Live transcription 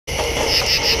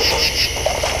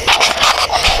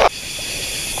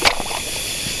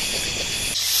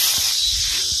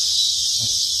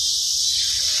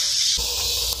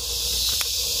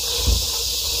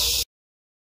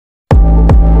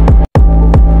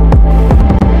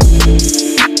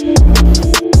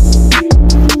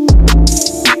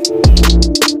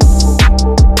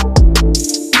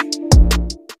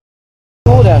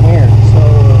Down here, so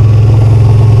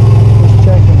just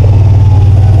checking.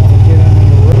 Get in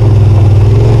the road.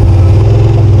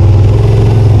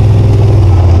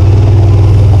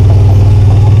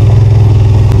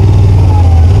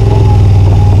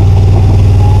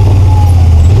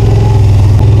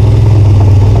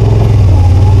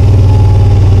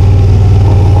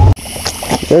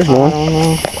 There's one. I don't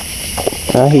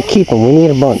know. You keep them. We need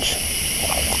a bunch.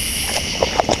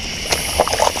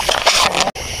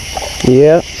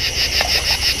 Yeah.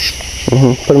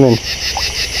 Put them in.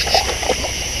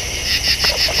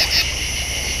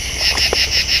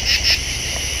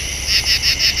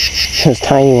 There's a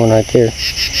tiny one right there.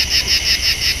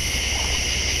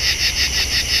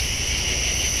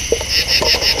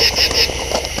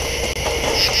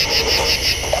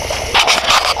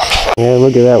 Yeah,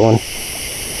 look at that one.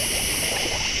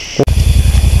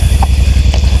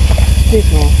 Too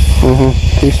small.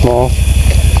 Too small.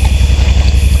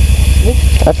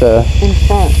 That's a... in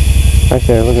front. Right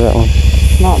there, look at that one.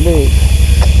 Not big.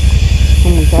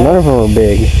 None of them are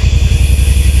big.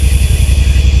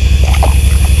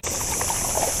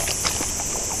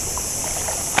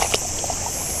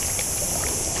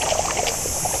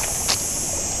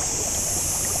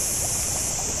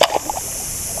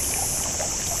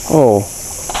 Oh.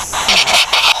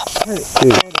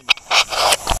 Dude.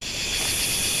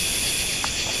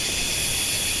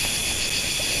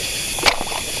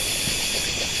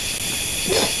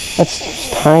 That's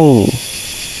tiny.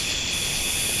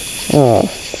 Oh,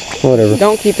 whatever.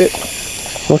 Don't keep it.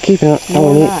 We'll keep it. No,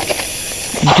 we're not.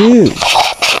 Dude.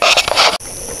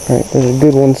 Alright, those are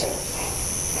good ones.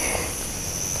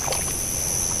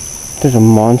 There's a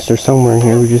monster somewhere in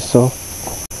here we just saw.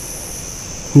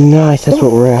 Nice, that's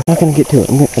what we're at. I'm not gonna get to it.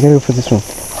 I gotta go for this one.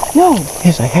 No!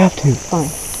 Yes, I have to. Fine.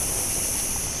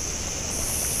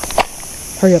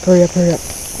 Hurry up, hurry up, hurry up.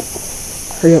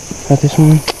 Hurry up. Got this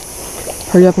one.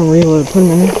 Hurry up and reload. Put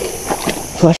them in there.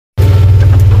 Flush.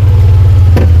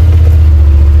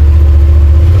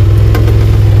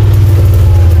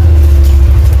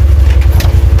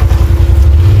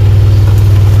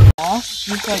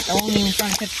 He's like only even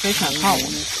trying to catch fish on a hot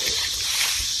one.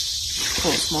 So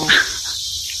small.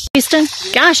 Easton,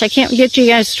 gosh, I can't get you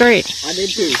guys straight. I did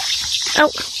too.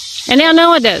 Oh, and now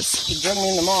Noah does. He dragged me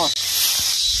in the moss.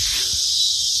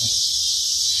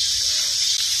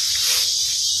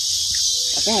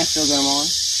 I think I still got them on.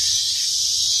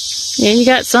 Yeah, you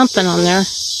got something on there.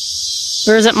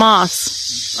 Or is it moss?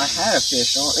 I had a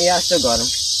fish on. Yeah, I still got him.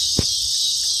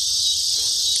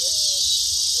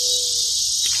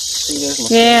 See, there's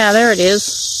my yeah, there it is.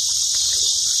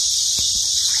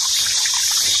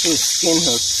 His skin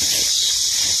hook.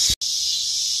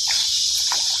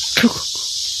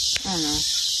 I don't know.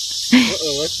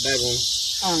 Uh-oh, that's a bad one.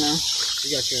 I don't know.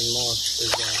 We got you in the moss.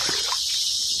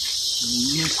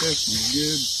 You must have some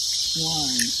good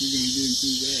twine if you're going to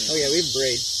do that. Oh yeah, we have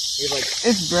braid. We have like...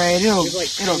 It's braid. It'll like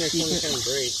keep it. Kind of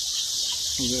braid.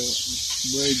 So the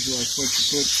blades like what you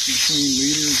put between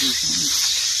leaders or something?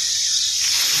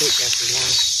 Bait caster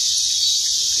line.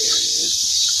 There it is.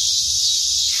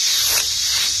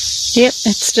 Yep,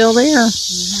 it's still there.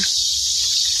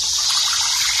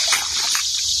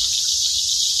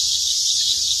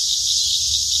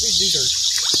 These are...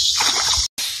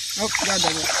 Oh, got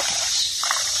that one.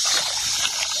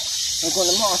 Look on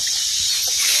the moss.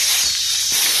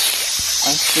 I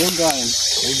still got him.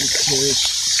 They just fish.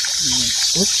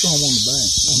 Let's throw them on the bank.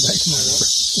 On back to my water.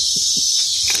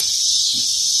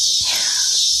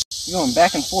 You're going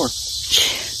back and forth.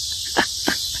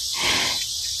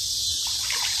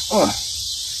 Oh.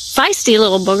 Feisty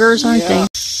little boogers, aren't they?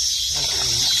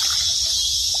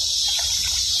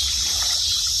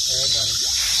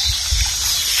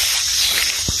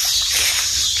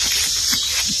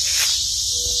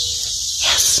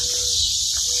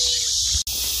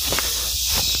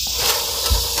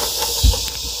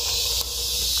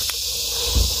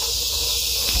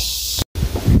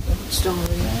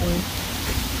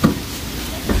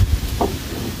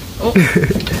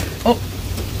 Oh.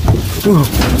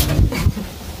 Oh.